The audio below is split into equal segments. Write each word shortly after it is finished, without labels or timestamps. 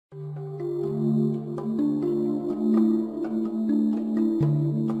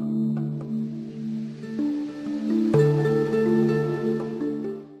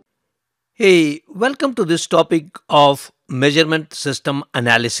Hey, welcome to this topic of measurement system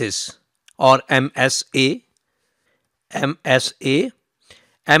analysis or MSA. MSA.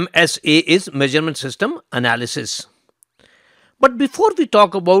 MSA is measurement system analysis. But before we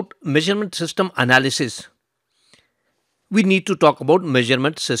talk about measurement system analysis, we need to talk about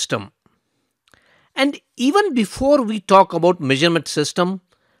measurement system. And even before we talk about measurement system,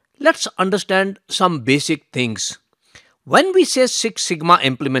 let's understand some basic things. When we say Six Sigma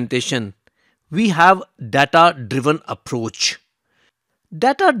implementation, we have data driven approach.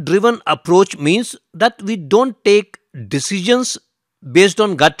 Data driven approach means that we don't take decisions based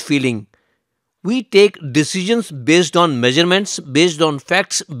on gut feeling. We take decisions based on measurements, based on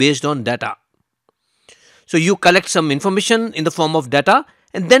facts, based on data. So you collect some information in the form of data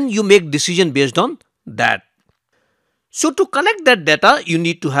and then you make decision based on that. So to collect that data, you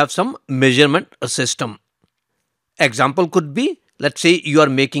need to have some measurement system. Example could be, let's say you are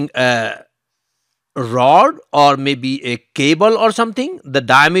making a rod or maybe a cable or something. The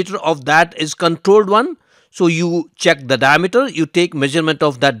diameter of that is controlled one. So you check the diameter, you take measurement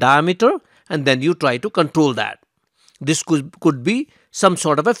of that diameter and then you try to control that. This could be some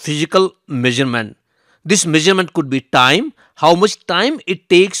sort of a physical measurement. This measurement could be time, how much time it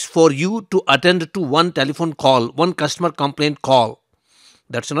takes for you to attend to one telephone call, one customer complaint call.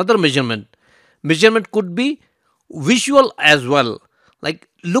 That's another measurement. Measurement could be visual as well, like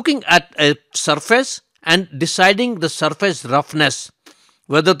looking at a surface and deciding the surface roughness,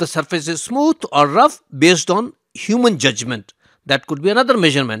 whether the surface is smooth or rough based on human judgment. That could be another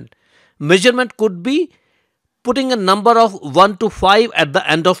measurement. Measurement could be putting a number of 1 to 5 at the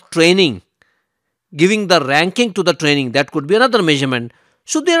end of training, giving the ranking to the training. That could be another measurement.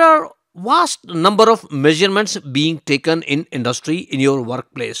 So there are vast number of measurements being taken in industry, in your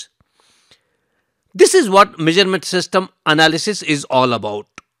workplace. This is what measurement system analysis is all about.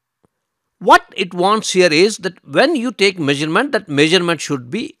 What it wants here is that when you take measurement, that measurement should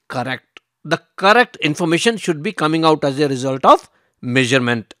be correct. The correct information should be coming out as a result of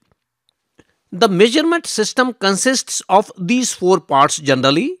measurement. The measurement system consists of these four parts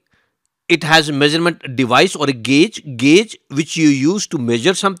generally. It has a measurement device or a gauge which you use to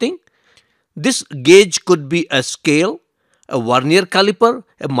measure something. This gauge could be a scale, a vernier caliper,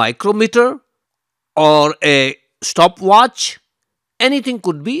 a micrometer, or a stopwatch. Anything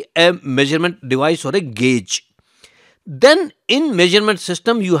could be a measurement device or a gauge. Then in measurement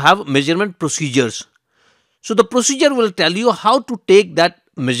system you have measurement procedures. So the procedure will tell you how to take that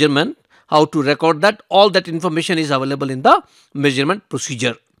measurement, how to record that. All that information is available in the measurement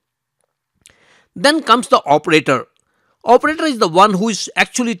procedure. Then comes the operator. Operator is the one who is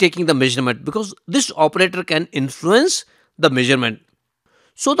actually taking the measurement, because this operator can influence the measurement.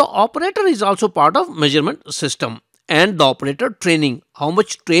 So the operator is also part of measurement system, and the operator training, how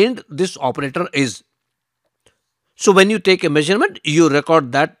much trained this operator is. So when you take a measurement, you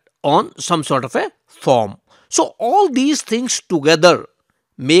record that on some sort of a form. So all these things together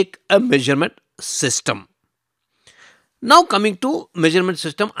make a measurement system. Now coming to measurement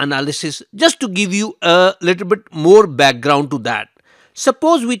system analysis, just to give you a little bit more background to that.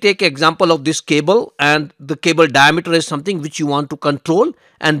 Suppose we take example of this cable, and the cable diameter is something which you want to control,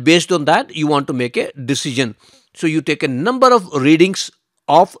 and based on that you want to make a decision. So you take a number of readings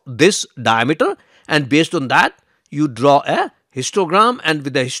of this diameter, and based on that you draw a histogram, and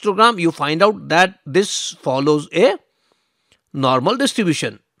with the histogram you find out that this follows a normal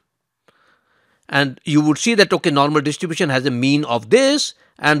distribution. And you would see that, okay, normal distribution has a mean of this,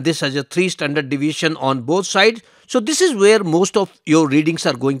 and this has a 3 standard deviation on both sides. So this is where most of your readings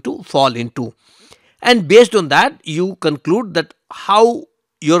are going to fall into. And based on that, you conclude that how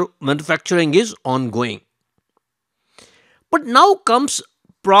your manufacturing is ongoing. But now comes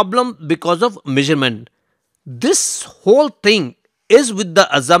problem because of measurement. This whole thing is with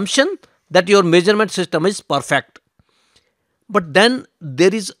the assumption that your measurement system is perfect. But then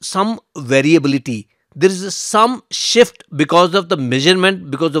there is some variability. There is some shift because of the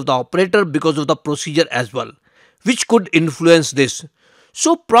measurement, because of the operator, because of the procedure as well, which could influence this.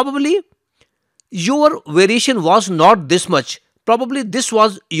 So probably your variation was not this much. Probably this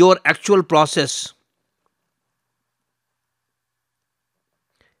was your actual process.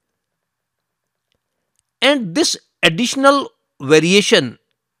 And this additional variation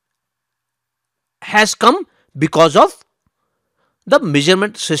has come because of the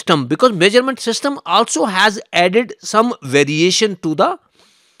measurement system, because measurement system also has added some variation to the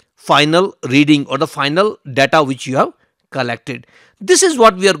final reading or the final data which you have collected. This is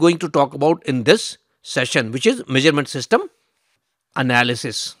what we are going to talk about in this session, which is measurement system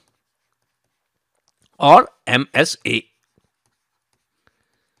analysis or MSA.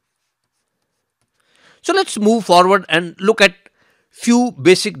 So let's move forward and look at few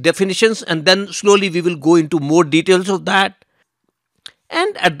basic definitions, and then slowly we will go into more details of that.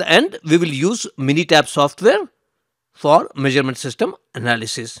 And at the end, we will use Minitab software for measurement system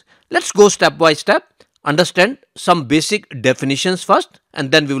analysis. Let's go step by step, understand some basic definitions first,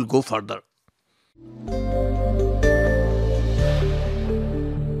 and then we will go further.